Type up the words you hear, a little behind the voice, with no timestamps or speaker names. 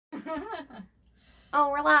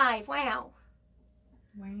Oh, we're live. Wow.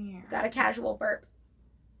 Wow. Got a casual burp.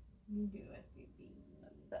 You do it, baby.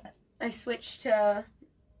 I switched to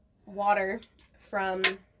water from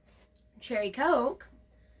Cherry Coke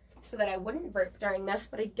so that I wouldn't burp during this,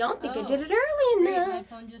 but I don't think I did it early enough. My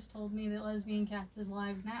phone just told me that Lesbian Cats is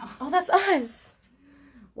live now. Oh, that's us.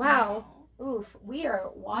 Wow. Oof, we are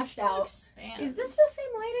washed out. Expand. Is this the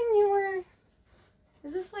same lighting you were...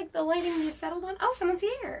 Is this like the lighting you settled on? Oh, someone's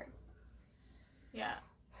here. Yeah.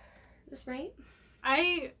 Is this right?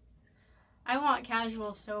 I want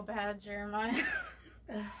casual so bad, Jeremiah.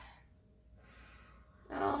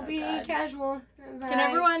 I'll Oh, be God. casual as Can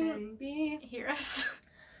everyone can be. hear us?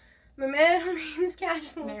 My middle name is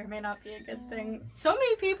Casual. May or may not be a good thing. So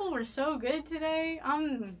many people were so good today.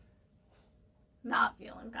 I'm not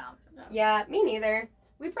feeling confident. Yeah, me neither.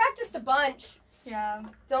 We practiced a bunch. Yeah.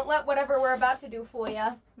 Don't let whatever we're about to do fool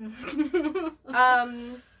ya.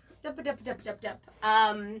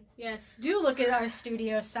 Yes, do look at our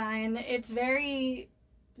studio sign. It's very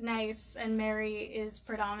nice, and Mary is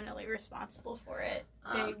predominantly responsible for it.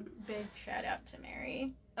 Big shout out to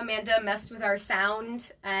Mary. Amanda messed with our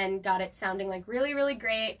sound and got it sounding like really, really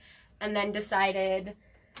great, and then decided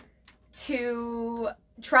to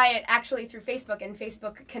try it actually through Facebook, and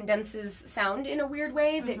Facebook condenses sound in a weird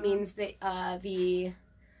way that means that the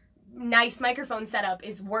nice microphone setup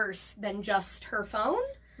is worse than just her phone.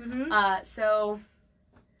 So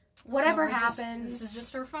whatever happens, this is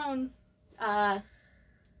just her phone.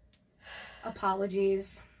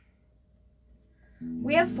 Apologies.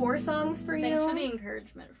 We have 4 songs for you. Thanks for the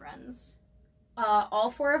encouragement, friends.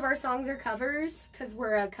 All 4 of our songs are covers because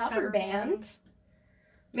we're a cover band.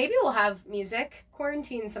 Maybe we'll have music.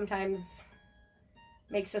 Quarantine sometimes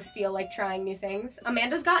makes us feel like trying new things.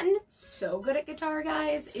 Amanda's gotten so good at guitar,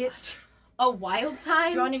 guys. It's a wild time.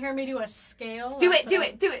 Do you want to hear me do a scale? Do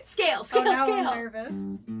it. Scale, Oh, now scale. I'm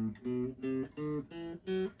nervous.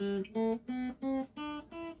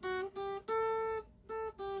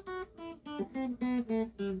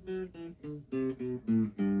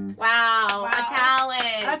 Wow, a talent.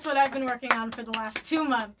 That's what I've been working on for the last 2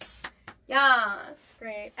 months. Yes.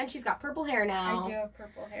 Great. And she's got purple hair now. I do have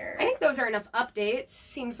purple hair. I think those are enough updates.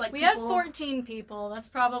 Seems like we have 14 people. That's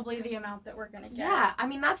probably the amount that we're going to get. Yeah, I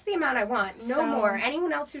mean, that's the amount I want. No So- more.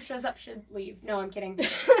 Anyone else who shows up should leave. No, I'm kidding.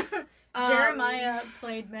 Jeremiah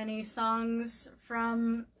played many songs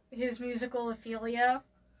from his musical Ophelia.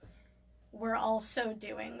 We're also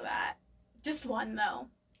doing that. Just one, though.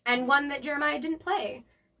 And one that Jeremiah didn't play.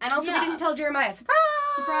 And also we Yeah. didn't tell Jeremiah. Surprise!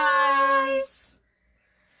 Surprise!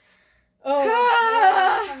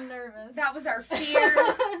 Oh, I'm nervous. That was our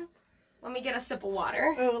fear. Let me get a sip of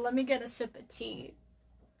water. Oh, let me get a sip of tea.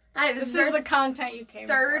 Hi, This is the content you came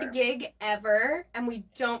third for. gig ever, and we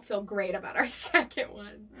don't feel great about our second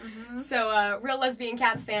one. So, real Lesbian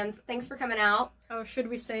Cats fans, thanks for coming out. Oh, should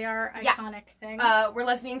we say our iconic thing? We're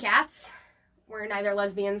Lesbian Cats. We're neither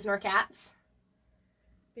lesbians nor cats.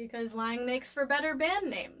 Because lying makes for better band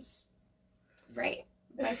names. Right.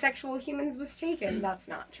 Bisexual humans was taken. That's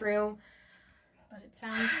not true. But it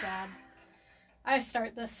sounds bad. I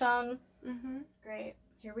start this song. Mm-hmm. Great.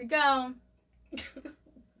 Here we go.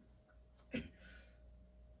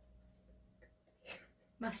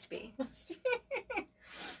 Must be.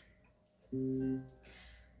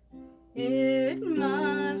 It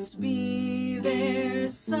must be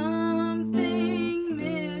there's something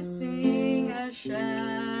missing, a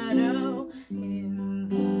shadow in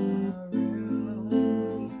the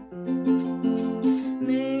room.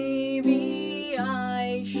 Maybe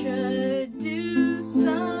I should do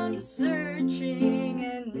some searching,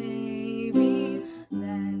 and maybe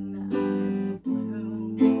then I'll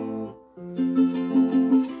bloom.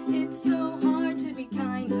 It's so hard to be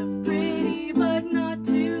kind of pretty, but not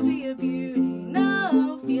to be a beauty.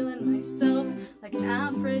 No, feeling myself like an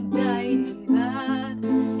Aphrodite. That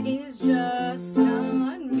is just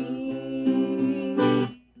not me.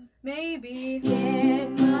 Maybe It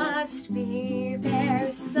must be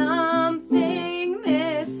there's something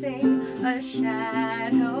missing, a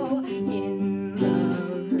shadow in the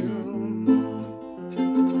room.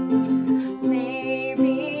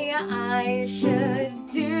 Maybe I should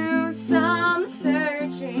do some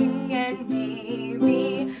searching, and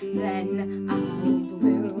maybe then I'll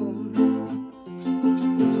bloom.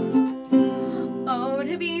 Oh,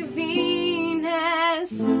 to be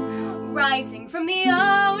Venus, rising from the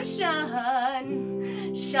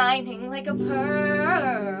ocean, shining like a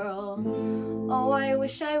pearl. Oh, I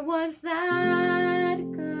wish I was that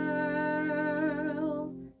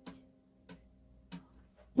girl.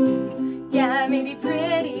 Yeah, I may be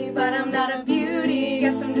pretty, but I'm not a beauty.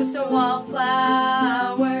 Guess I'm just a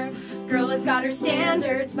wallflower. not her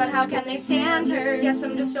standards, but how can they stand her? Guess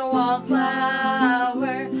I'm just a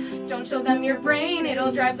wallflower. Don't show them your brain,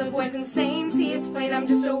 it'll drive the boys insane. See, it's plain, I'm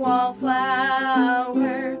just a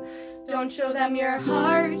wallflower. Don't show them your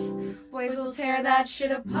heart, boys will tear that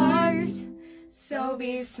shit apart. So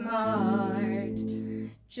be smart,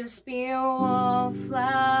 just be a wallflower.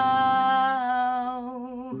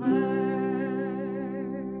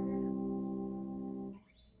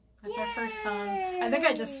 That's our first song. I think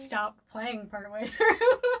I just stopped playing partway through.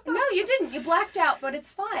 No, you didn't. You blacked out, but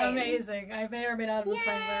it's fine. Amazing. I may or may not have been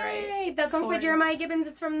playing the right. That song's by Jeremiah Gibbons.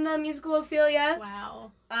 It's from the musical Ophelia.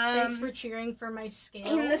 Wow. Thanks for cheering for my scale.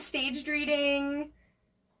 In the staged reading,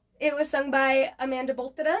 it was sung by Amanda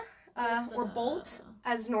Boltida, or Bolt,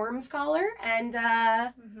 as Norm's caller, and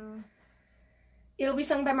it'll be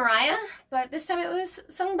sung by Mariah, but this time it was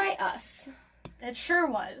sung by us. It sure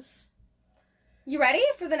was. You ready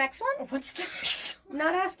for the next one? What's the next one?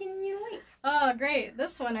 Not asking you to leave. Oh, great.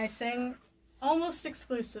 This one I sing almost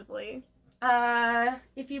exclusively.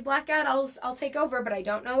 If you black out, I'll take over, but I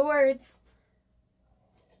don't know the words.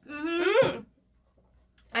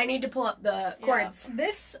 I need to pull up the chords.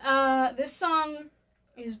 Yeah. This song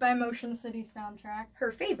is by Motion City Soundtrack. Her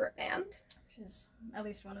favorite band. Which is at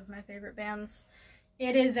least one of my favorite bands.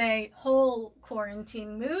 It is a whole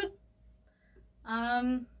quarantine mood.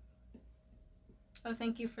 Oh,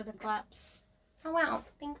 thank you for the claps. Oh, wow.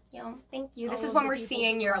 Thank you. Thank you. This All is of when the we're people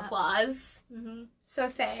seeing who your clapped. applause. So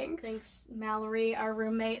thanks. Thanks, Mallory, our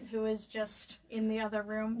roommate, who is just in the other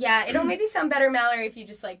room. Yeah, it'll maybe sound better, Mallory, if you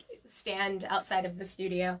just, like, stand outside of the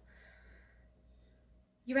studio.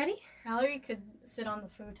 You ready? Mallory could sit on the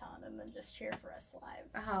futon and then just cheer for us live.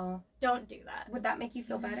 Oh. Don't do that. Would that make you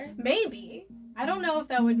feel better? Maybe. I don't know if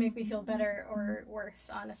that would make me feel better or worse,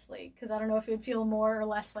 honestly, because I don't know if it would feel more or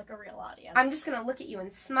less like a real audience. I'm just gonna look at you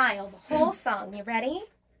and smile the whole song. You ready?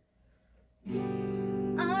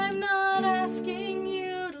 I'm not asking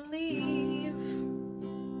you to leave.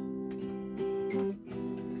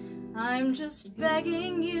 I'm just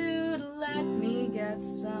begging you to let me get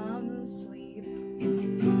some sleep.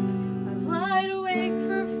 I've lied awake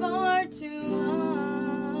for far too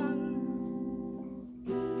long.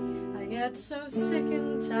 I get so sick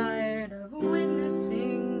and tired of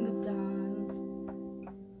witnessing the dawn.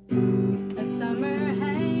 As summer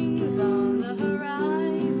hangs on the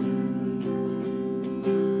horizon,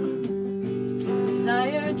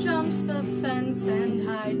 desire jumps the fence and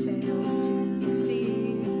hightails to the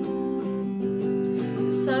sea.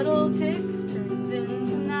 The subtle tick turns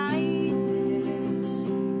into nightmares.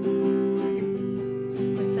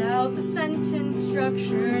 Without the sentence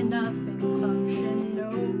structure, nothing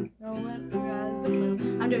function. No one has a clue.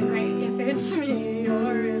 I'm doing great if it's me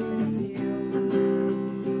or if it's you.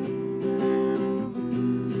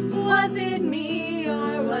 Was it me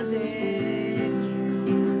or was it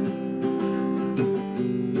you?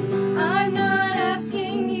 I'm not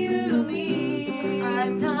asking you to leave.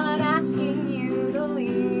 I'm not asking you to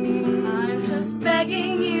leave. I'm just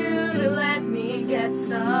begging you to let me get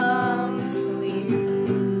some sleep.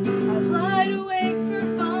 I've lied awake for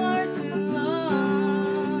far too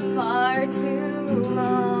long. Far too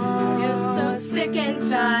long. I get so sick and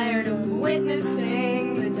tired of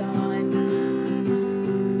witnessing the dawn.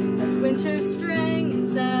 As winter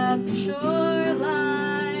strings at the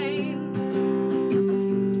shoreline,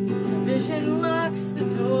 the vision locks the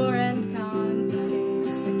door and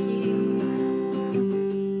confiscates the key.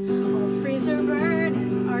 All freezer burn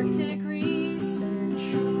and Arctic research.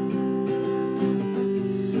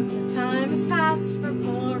 The time's past for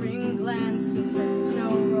pouring glances. There's no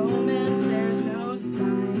romance, there's no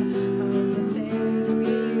sign of the things we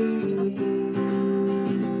used to be.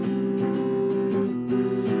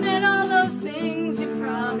 And all those things you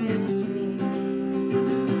promised me,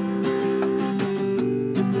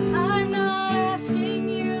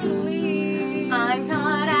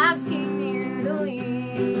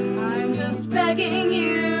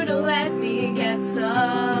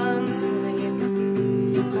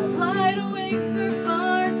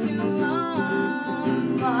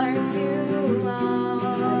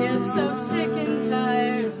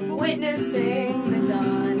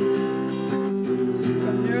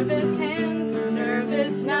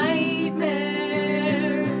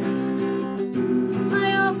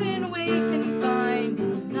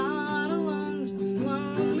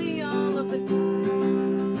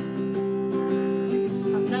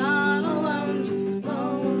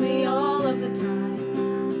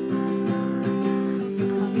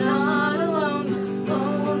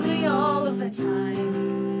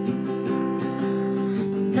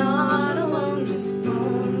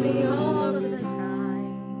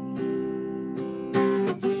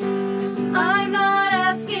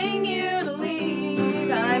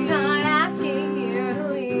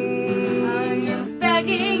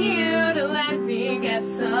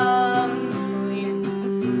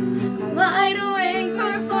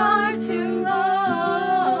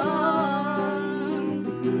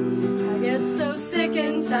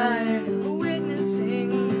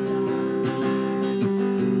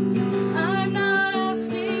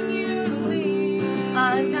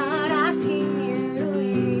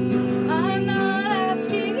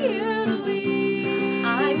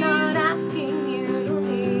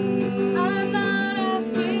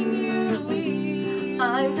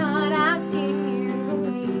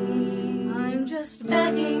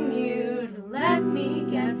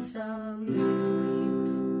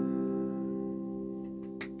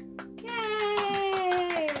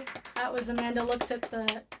 as Amanda looks at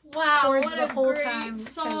the Wow, chords what the a whole great time,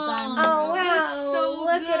 'cause song. I'm- Oh That was wow! so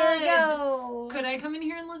Look at her good. go. Could I come in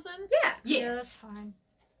here and listen? Yeah. Yeah, that's fine.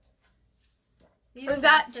 These We've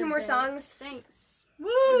got cats 2 are more big. songs. Thanks. Woo!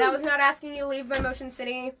 That was Not Asking You to Leave by Motion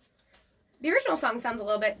City. The original song sounds a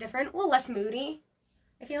little bit different, a little less moody,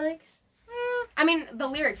 I feel like. I mean, the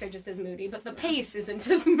lyrics are just as moody, but the pace isn't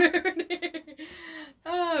as moody.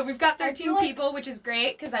 We've got 13 people, which is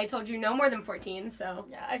great, because I told you no more than 14, so.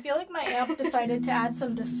 Yeah, I feel like my amp decided to add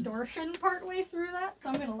some distortion partway through that, so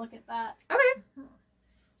I'm gonna look at that. Okay.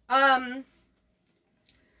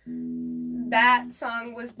 That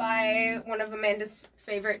song was by one of Amanda's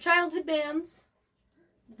favorite childhood bands.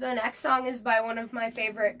 The next song is by one of my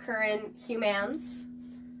favorite current humans.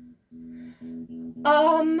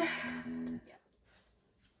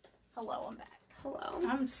 Hello, I'm back. Hello.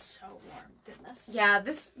 I'm so warm, goodness. Yeah,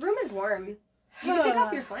 this room is warm. You can take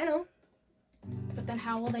off your flannel. But then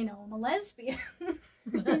how will they know I'm a lesbian?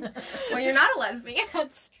 Well, you're not a lesbian.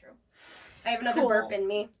 That's true. I have another Cool. burp in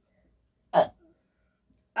me.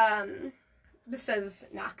 This says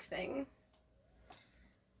knock thing.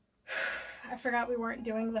 I forgot we weren't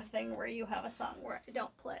doing the thing where you have a song where I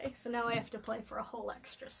don't play, so now I have to play for a whole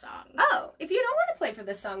extra song. Oh, if you don't want to play for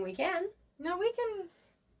this song, we can. No, we can...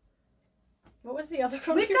 What was the other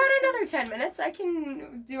one? We've got another 10 minutes. I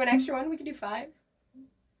can do an extra one. We can do 5.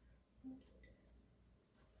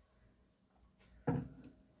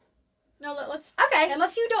 No, let's... Okay.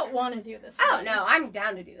 Unless you don't want to do this. Oh, no, I'm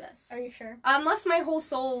down to do this. Are you sure? Unless my whole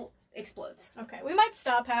soul explodes. Okay, we might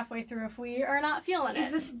stop halfway through if we are not feeling Is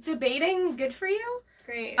it. this debating good for you?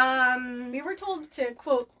 Great. We We were told to,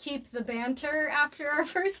 quote, keep the banter after our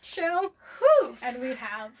first show, whew, and we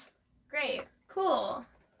have. Great. cool.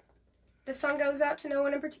 This song goes out to no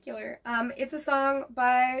one in particular. It's a song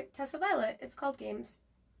by Tessa Violet. It's called Games.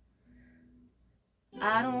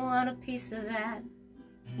 I don't want a piece of that,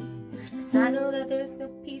 'cause I know that there's no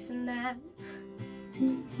peace in that.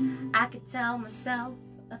 I could tell myself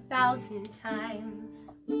 1,000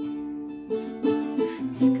 times you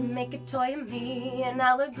can make a toy of me, and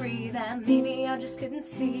I'll agree that maybe I just couldn't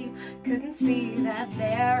see that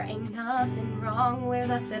there ain't nothing wrong with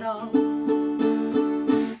us at all.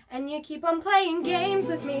 And you keep on playing games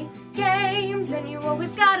with me, games, and you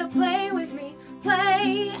always gotta play with me,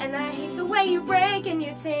 play. And I hate the way you break and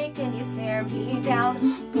you take and you tear me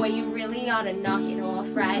down. Boy, you really ought to knock it off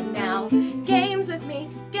right now. Games with me,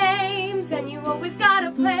 games, and you always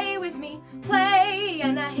gotta play with me, play.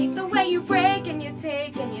 And I hate the way you break and you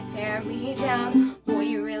take and you tear me down. Boy,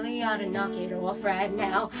 you really ought to knock it off right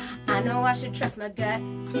now. I know I should trust my gut,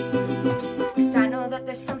 'cause I know that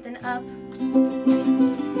there's something up.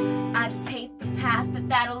 I just hate the path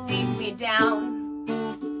that'll lead me down.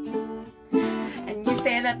 And you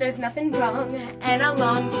say that there's nothing wrong, and I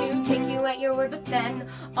long to take you at your word, but then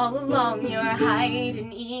all along you're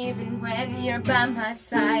hiding even when you're by my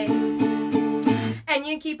side. And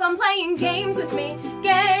you keep on playing games with me,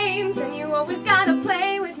 games, and you always gotta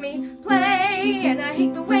play with me, play. And I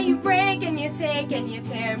hate the way you break and you take and you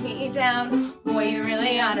tear me down. Boy, you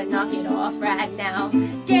really ought to knock it off right now.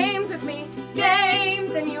 Games with me,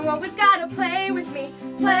 games, and you always gotta play with me,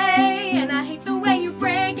 play. And I hate the way you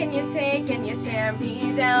break and you take and you tear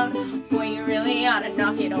me down. Boy, you really ought to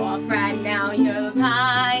knock it off right now. You're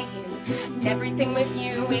lying, and everything with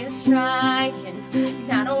you is trying.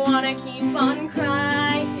 And I don't wanna keep on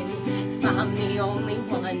crying if I'm the only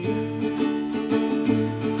one.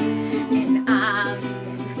 And I've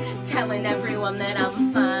been telling everyone that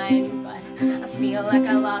I'm fine, but I feel like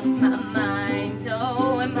I lost my mind.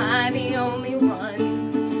 Oh, am I the only one?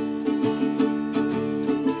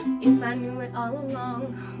 If I knew it all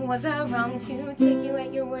along, was I wrong to take you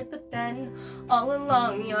at your word? But then all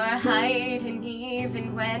along you're hiding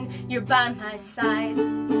even when you're by my side.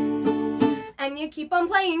 And you keep on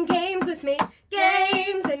playing games with me,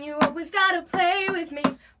 games, and you always gotta play with me,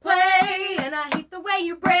 play. And I hate the way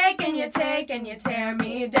you break and you take and you tear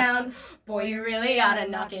me down. Boy, you really ought to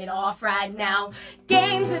knock it off right now.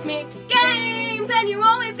 Games with me, games, and you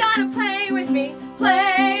always gotta play with me,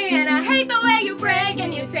 play. And I hate the way you break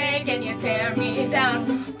and you take and you tear me down.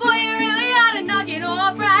 Boy, you really ought to knock it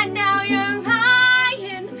off right now. You're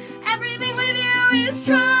lying, everything with you is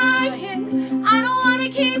trying. I don't wanna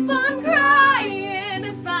keep on crying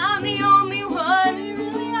if I'm the only one. You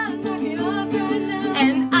really ought to knock it off right now.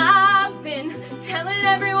 And I've been telling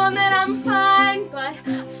everyone that I'm fine, but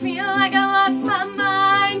I feel like I lost my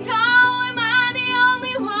mind. Oh, am I the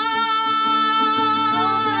only one?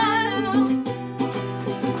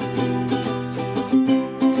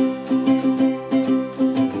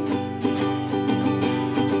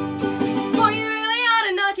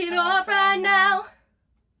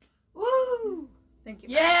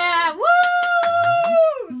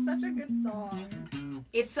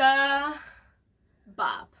 a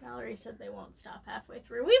bop. Mallory said they won't stop halfway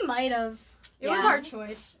through. We might have. It was Yeah. our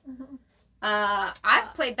choice.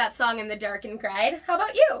 I've played that song in the dark and cried. How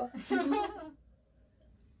about you?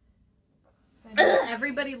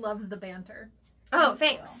 Everybody loves the banter. Oh,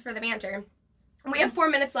 thanks for the banter. We have 4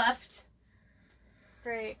 minutes left.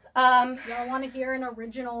 Great. Um, Y'all want to hear an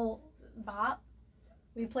original bop?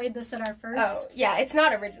 We played this at our first. oh, yeah, it's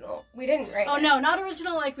not original. We didn't write Oh it. no, not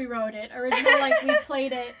original like we wrote it. Original like we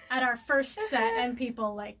played it at our first set and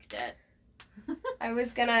people liked it. I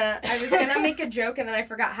was gonna make a joke and then I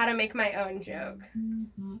forgot how to make my own joke.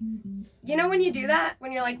 You know when you do that?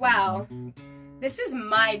 When you're like, wow, this is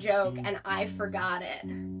my joke and I forgot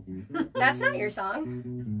it. That's not your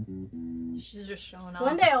song. She's just showing off.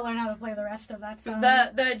 One day I'll learn how to play the rest of that song.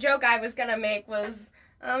 The joke I was gonna make was,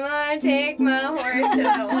 I'm gonna take my horse to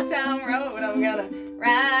the old town road. I'm gonna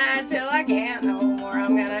ride till I can't no more.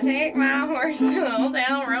 I'm gonna take my horse to the old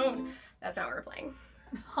town road. That's not what we're playing.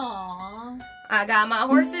 Aww. I got my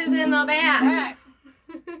horses in the back.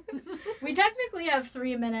 We technically have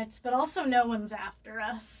 3 minutes, but also no one's after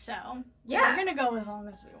us, so Yeah. we're gonna go as long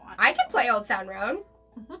as we want. I can play Old Town Road.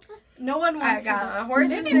 No one I wants got to. my horses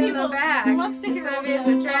Maybe in people- the back. who wants to hear Some Old is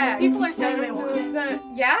Town a track. People are saying they want it.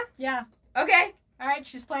 Yeah? Yeah. Okay. All right,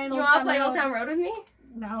 she's playing You Old want to Town play Road. Old Town Road with me?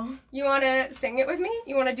 No. You want to sing it with me?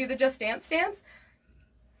 You want to do the Just Dance dance?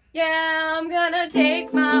 Yeah, I'm gonna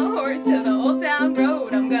take my horse to the Old Town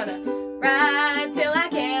Road. I'm gonna ride till I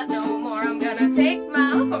can't no more. I'm gonna take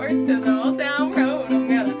my horse to the Old Town Road. I'm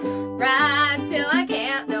gonna ride till I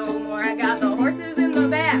can't no more. I got the horses in the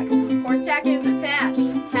back. Horse tack is attached.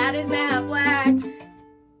 Hat is matte black.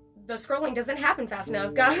 The scrolling doesn't happen fast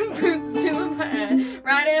enough. Got boots to the back.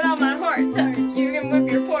 Riding on my horse. You can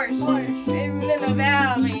whip your Porsche. Living in the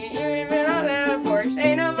valley. You living on that Porsche.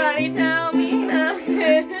 Ain't nobody tell me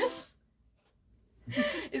nothing.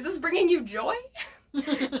 Is this bringing you joy?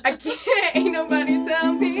 I can't. Ain't nobody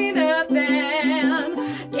tell me nothing.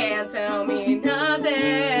 Can't tell me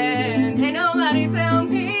nothing. Ain't nobody tell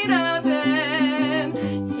me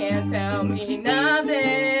nothing. Can't tell me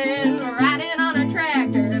nothing. Riding on a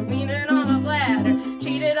tractor, leaning on a bladder.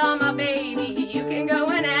 Cheated on my baby. You can go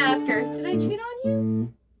and ask her. Did I cheat on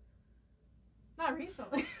you? Not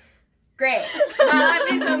recently. Great. My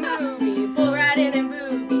life is a movie. Bull riding and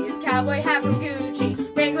boobies. Cowboy hat from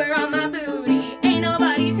Gucci. Wrangler on my booty. Ain't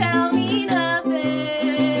nobody tell me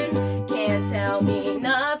nothing. Can't tell me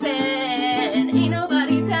nothing. Ain't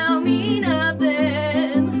nobody tell me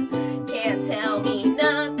nothing. Can't tell me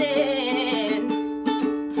nothing.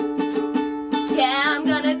 Yeah, I'm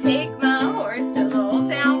gonna take my horse to the Old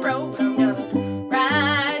Town Road. I'm gonna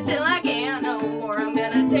ride till I can't no more. I'm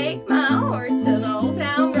gonna take my horse to the Old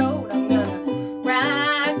Town Road. I'm gonna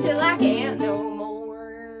ride till I can't no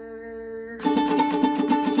more.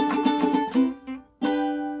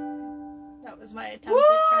 That was my attempt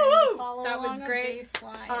at trying to follow That was along a great.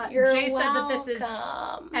 baseline. You're Jay said that this is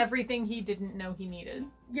welcome. everything he didn't know he needed.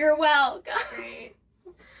 You're welcome. Great.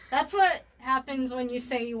 That's what happens when you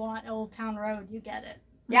say you want Old Town Road. You get it.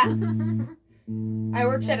 Yeah. I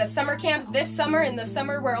worked at a summer camp this summer, in the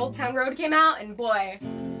summer where Old Town Road came out, and boy,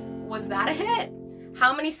 was that a hit.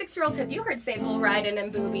 How many 6-year-olds have you heard say bull riding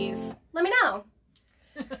and boobies? Let me know.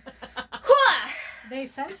 Hwah! They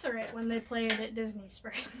censor it when they play it at Disney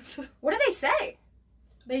Springs. What do they say?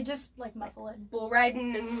 They just like muffle it. Bull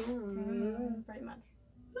riding and... Pretty much.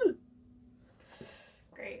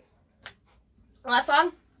 Great. Last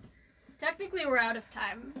song? Technically, we're out of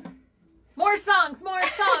time. More songs, more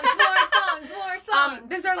songs, more songs, more songs.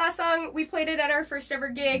 This is our last song. We played it at our first ever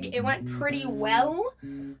gig. It went pretty well.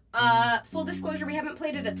 Full disclosure, we haven't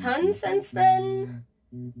played it a ton since then.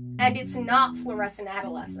 And it's not Fluorescent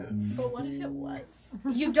Adolescence. But what if it was?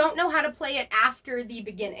 You don't know how to play it after the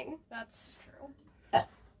beginning. That's true.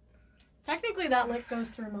 Technically, that lick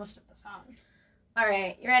goes through most of the song.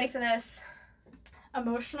 Alright, you ready for this?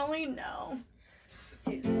 Emotionally, no.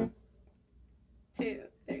 2, 3,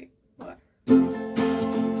 4.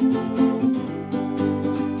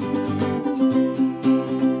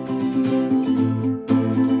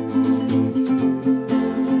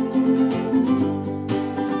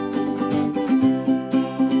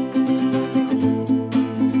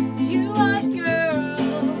 You are the girl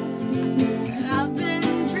that I've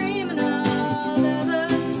been dreaming of ever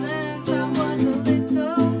since I was a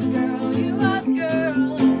little girl. You are the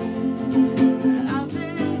girl that I've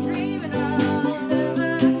been dreaming of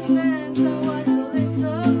ever since.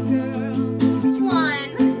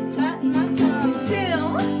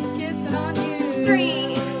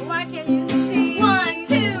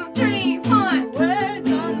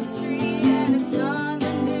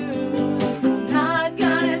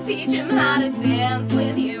 teach him how to dance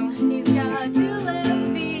with you. He's got 2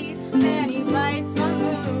 left feet and he bites my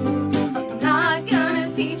moves. I'm not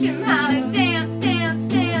gonna teach him how to dance, dance,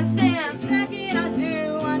 dance, The dance. second I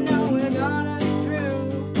do, I know we're gonna be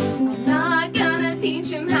through. I'm not gonna teach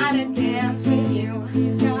him how to dance with you.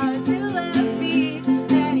 He's got 2 left feet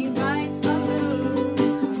and he bites my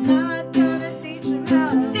moves. I'm not gonna teach him how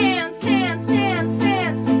to Dance, dance, dance,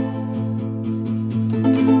 dance.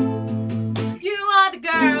 You are the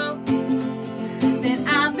girl that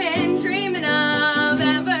I've been dreaming of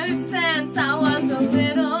ever since I was a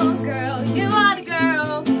little girl. You are the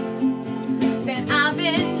girl that I've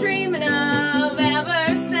been dreaming of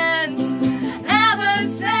ever since. Ever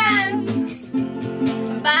since.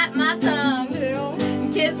 Bite my tongue,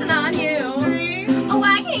 2, kissing on you. 3, Oh,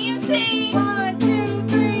 why can't you see 1, 2,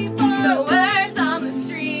 3, 4. the words on the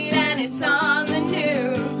street and it's on the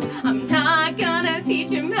news? I'm not gonna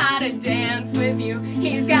teach him how to dance with you.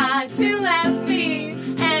 He's got 2 left feet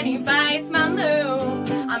and he bites my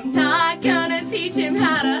moves. I'm not gonna teach him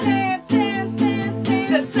how to Dance, dance, dance, the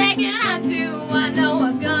dance. second I do, I know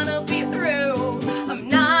I'm gonna be through. I'm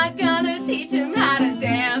not gonna teach him how to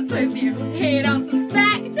dance with you. He don't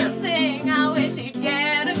suspect a thing, I wish he'd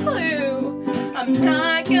get a clue. I'm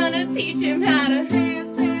not gonna teach him how to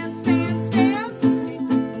Dance, dance, dance, dance.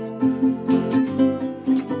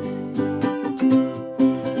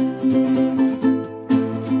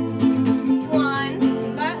 one,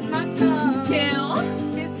 Biting my tongue. 2,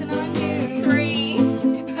 Just kissing on you. 3,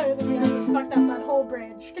 It's better than me. I just fucked up that whole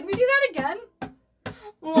bridge. Can we do that again?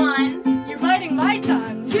 1, You're biting my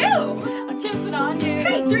tongue. 2, I'm kissing on you.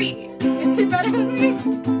 hey, 3. Is it better than me?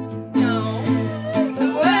 No.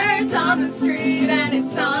 The words on the street and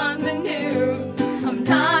it's on the news. I'm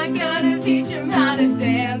not gonna teach him how to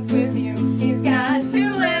dance with you. He's got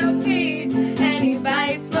 2 left feet and he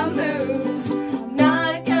bites my moves. I'm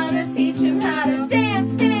not gonna teach him how to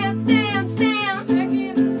dance, dance, dance, dance.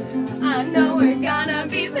 Second. I know we're gonna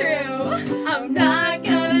be through. I'm not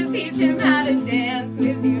gonna teach him how to dance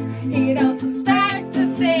with you. He don't suspect a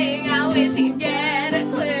thing. I wish he'd get a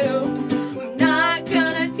clue. I'm not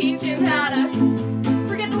gonna teach him how to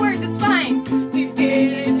forget the words. It's fine.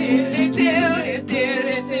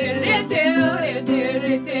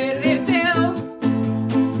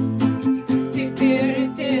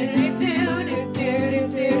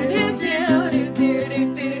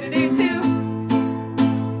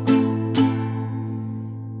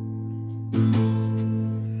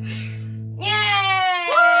 Yay!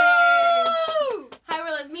 Hi,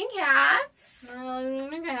 we're Lesbian Cats.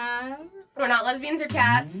 We're not lesbians or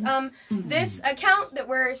cats. This account that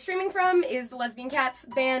we're streaming from is the Lesbian Cats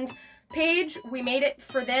band page. We made it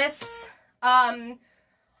for this.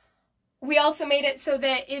 We also made it so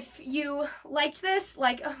that if you liked this,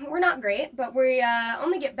 like, we're not great, but we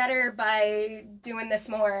only get better by doing this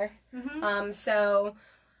more. So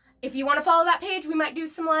if you want to follow that page, we might do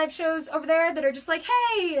some live shows over there that are just like,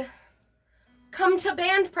 hey, come to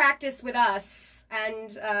band practice with us,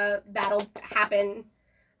 and that'll happen.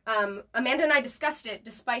 Amanda and I discussed it,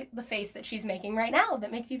 despite the face that she's making right now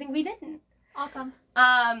that makes you think we didn't. I'll come.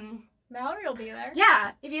 Mallory will be there.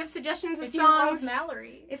 Yeah, if you have suggestions of If you love songs,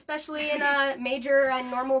 Mallory. especially in major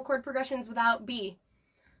and normal chord progressions without B,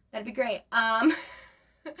 that'd be great.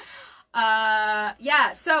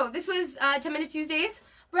 Yeah, so this was 10 Minute Tuesdays,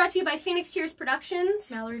 brought to you by Phoenix Tears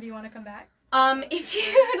Productions. Mallory, do you want to come back? If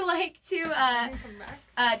you'd like to Come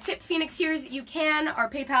back. tip Phoenix Tears, you can. Our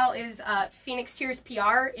PayPal is Phoenix Tears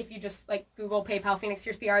PR. If you just like Google PayPal Phoenix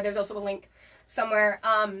Tears PR, there's also a link somewhere.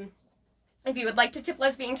 If you would like to tip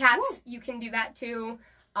Lesbian Cats, you can do that too.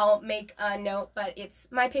 I'll make a note, but it's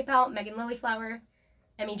my PayPal, Megan Lilyflower,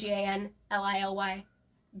 MEGANLILY,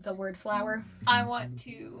 the word flower. I want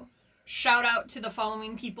to shout out to the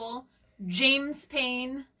following people: James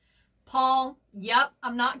Payne, Paul. Yep,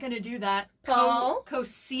 I'm not gonna do that. Paul.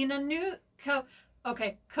 Cosina Nonth.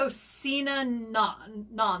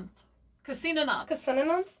 Cosina Nonth.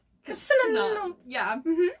 Kassananonth? Yeah.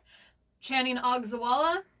 Mhm. Channing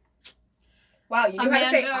Ogzawala. Wow, you knew how to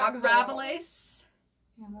say Amanda Ogzawala. Rabelais.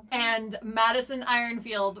 And Madison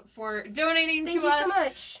Ironfield for donating Thank to you us so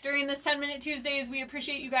much. during this 10 Minute Tuesdays. We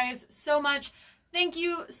appreciate you guys so much. Thank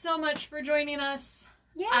you so much for joining us.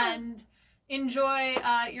 Yeah. And enjoy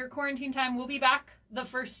your quarantine time. We'll be back the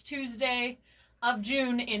first Tuesday of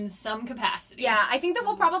June in some capacity. Yeah, I think that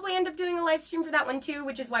we'll probably end up doing a live stream for that one too,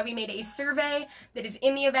 which is why we made a survey that is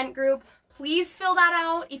in the event group. Please fill that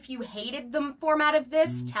out. If you hated the format of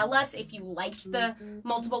this, tell us. If you liked the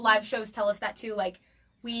multiple live shows, tell us that too. Like,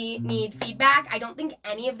 we need feedback. I don't think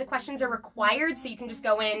any of the questions are required, so you can just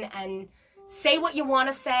go in and say what you want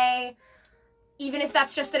to say. even if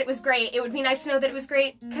that's just that it was great, it would be nice to know that it was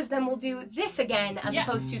great, because then we'll do this again as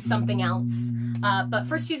opposed to something else. But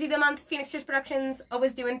first Tuesday of the month, Phoenix Tears Productions,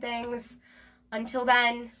 always doing things. Until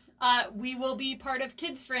then... we will be part of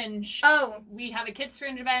Kids Fringe. Oh. We have a Kids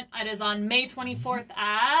Fringe event. It is on May 24th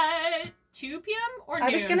at 2 p.m. or noon?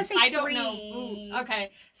 I was going to say I 3. don't know. Ooh,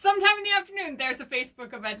 okay. Sometime in the afternoon, there's a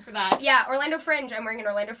Facebook event for that. Yeah, Orlando Fringe. I'm wearing an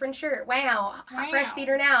Orlando Fringe shirt. Wow. Fresh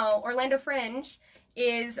Theater Now. Orlando Fringe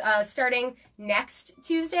is starting next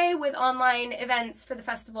Tuesday with online events for the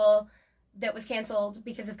festival that was canceled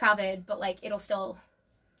because of COVID, but, like, it'll still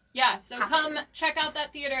Yeah, so happen. Come check out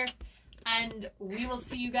that theater, and we will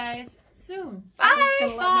see you guys soon. Bye! I'm just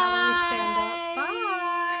gonna let Mallory stand up.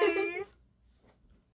 Bye!